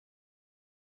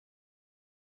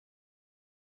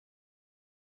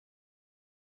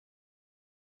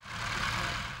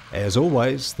As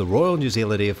always, the Royal New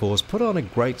Zealand Air Force put on a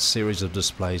great series of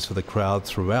displays for the crowd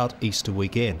throughout Easter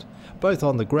weekend, both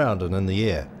on the ground and in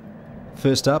the air.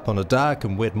 First up on a dark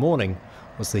and wet morning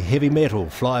was the heavy metal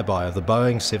flyby of the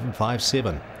Boeing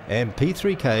 757 and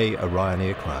P-3K Orion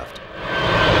aircraft.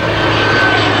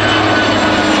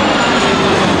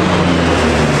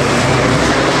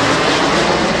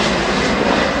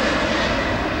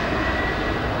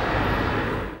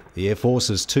 The Air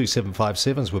Force's two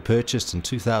 757s were purchased in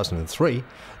 2003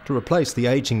 to replace the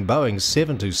aging Boeing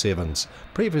 727s,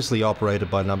 previously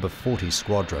operated by No. 40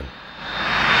 Squadron.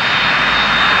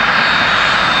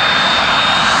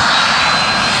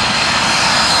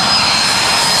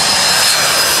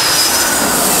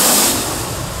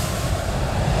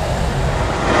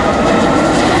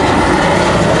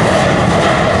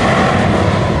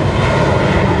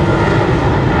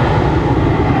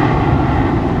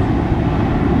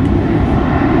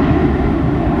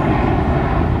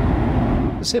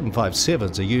 The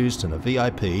 757s are used in a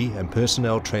VIP and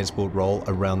personnel transport role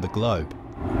around the globe.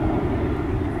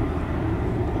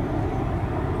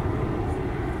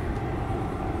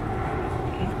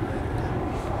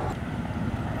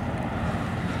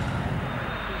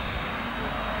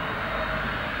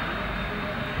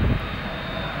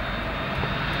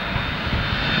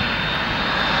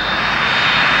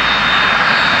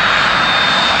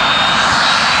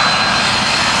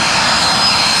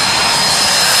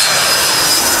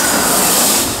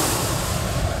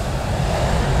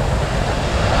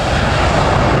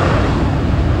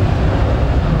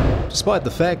 Despite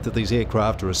the fact that these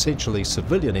aircraft are essentially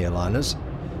civilian airliners,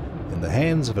 in the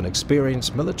hands of an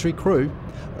experienced military crew,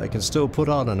 they can still put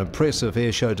on an impressive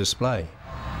airshow display.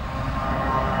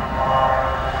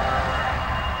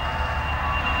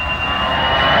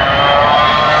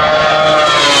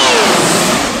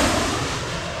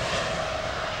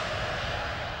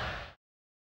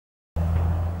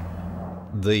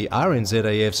 The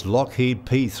RNZAF's Lockheed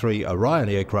P-3 Orion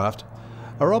aircraft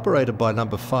are operated by No.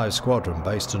 5 Squadron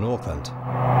based in Auckland.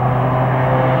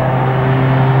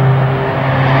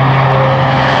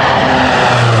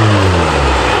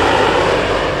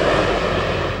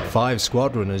 Five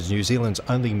Squadron is New Zealand's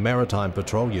only maritime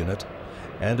patrol unit,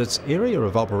 and its area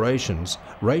of operations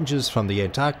ranges from the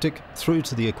Antarctic through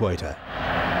to the equator.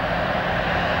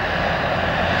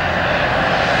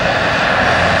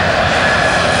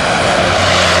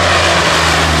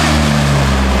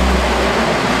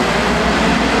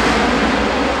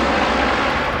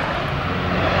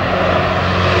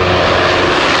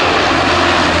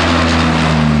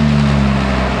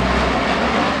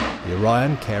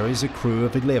 Orion carries a crew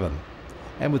of 11,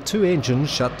 and with two engines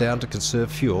shut down to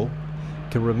conserve fuel,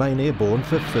 can remain airborne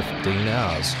for 15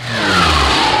 hours.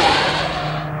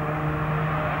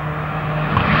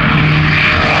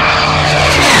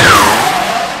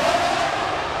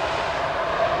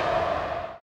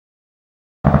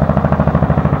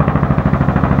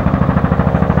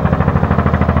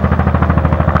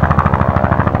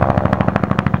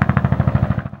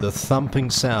 The thumping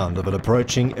sound of an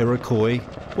approaching Iroquois,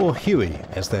 or Huey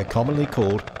as they're commonly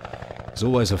called, is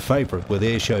always a favourite with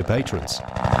airshow patrons.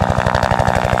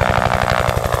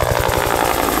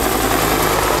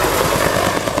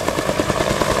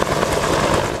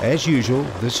 As usual,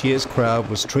 this year's crowd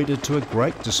was treated to a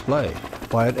great display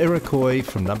by an Iroquois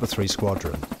from No. 3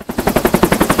 Squadron.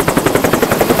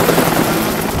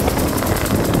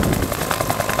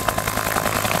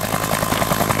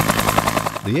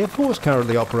 The Air Force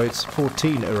currently operates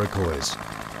 14 Iroquois,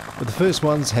 with the first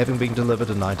ones having been delivered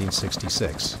in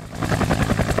 1966.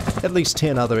 At least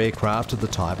 10 other aircraft of the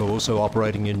type are also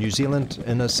operating in New Zealand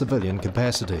in a civilian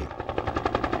capacity.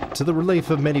 To the relief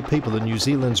of many people in New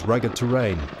Zealand's rugged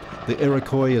terrain, the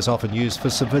Iroquois is often used for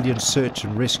civilian search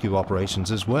and rescue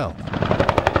operations as well.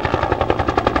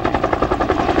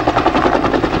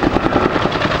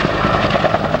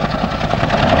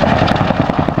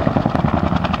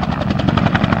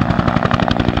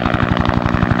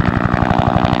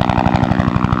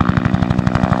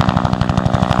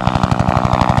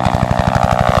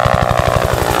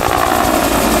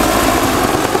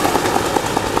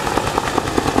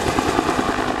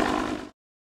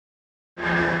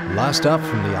 Last up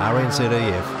from the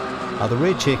RNZAF are the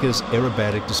Red Checkers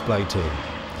aerobatic display team,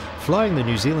 flying the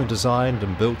New Zealand designed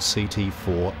and built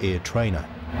CT-4 Air Trainer.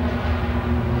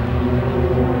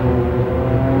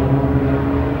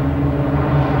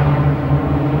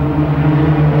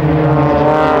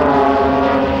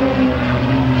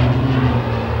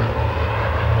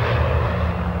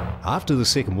 After the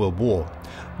Second World War,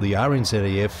 the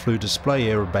RNZAF flew display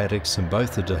aerobatics in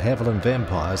both the de Havilland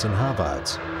Vampires and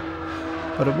Harvards.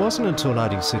 But it wasn't until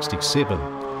 1967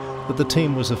 but the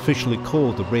team was officially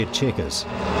called the Red Checkers.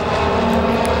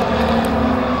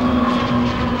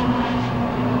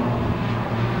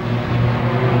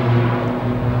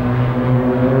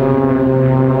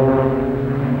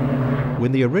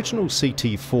 When the original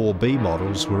CT-4B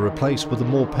models were replaced with the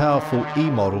more powerful E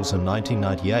models in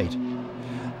 1998,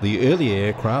 the earlier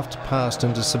aircraft passed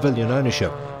into civilian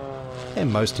ownership,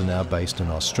 and most are now based in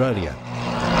Australia.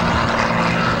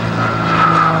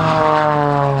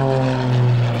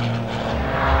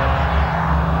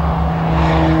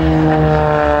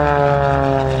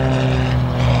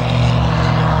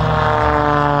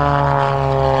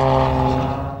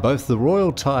 Both the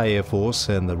Royal Thai Air Force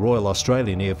and the Royal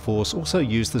Australian Air Force also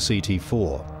use the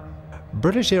CT-4.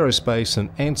 British Aerospace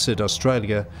and ANZAF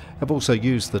Australia have also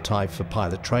used the type for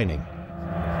pilot training.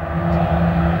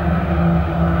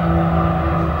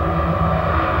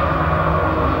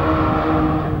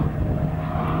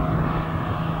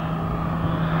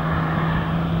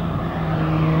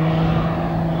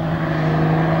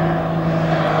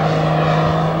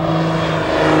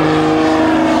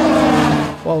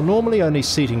 While normally only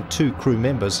seating 2 crew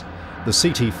members, the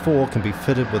CT-4 can be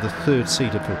fitted with a 3rd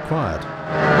seat if required.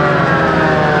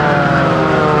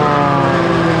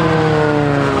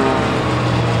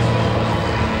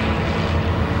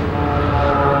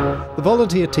 The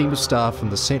volunteer team of staff from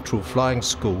the Central Flying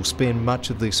School spend much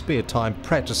of their spare time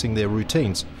practicing their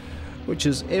routines, which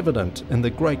is evident in the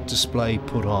great display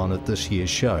put on at this year's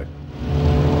show.